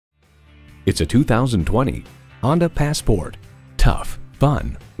It's a 2020 Honda Passport. Tough,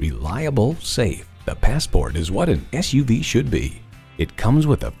 fun, reliable, safe. The Passport is what an SUV should be. It comes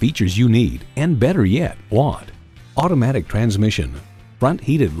with the features you need and, better yet, want. Automatic transmission, front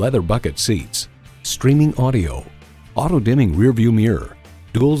heated leather bucket seats, streaming audio, auto-dimming rearview mirror,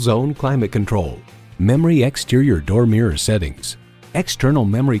 dual zone climate control, memory exterior door mirror settings, external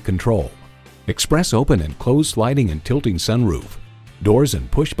memory control, express open and close sliding and tilting sunroof, doors and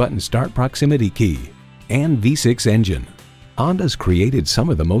push-button start proximity key, and V6 engine. Honda's created some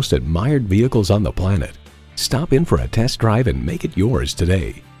of the most admired vehicles on the planet. Stop in for a test drive and make it yours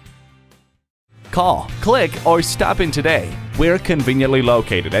today. Call, click, or stop in today. We're conveniently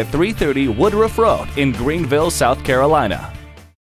located at 330 Woodruff Road in Greenville, South Carolina.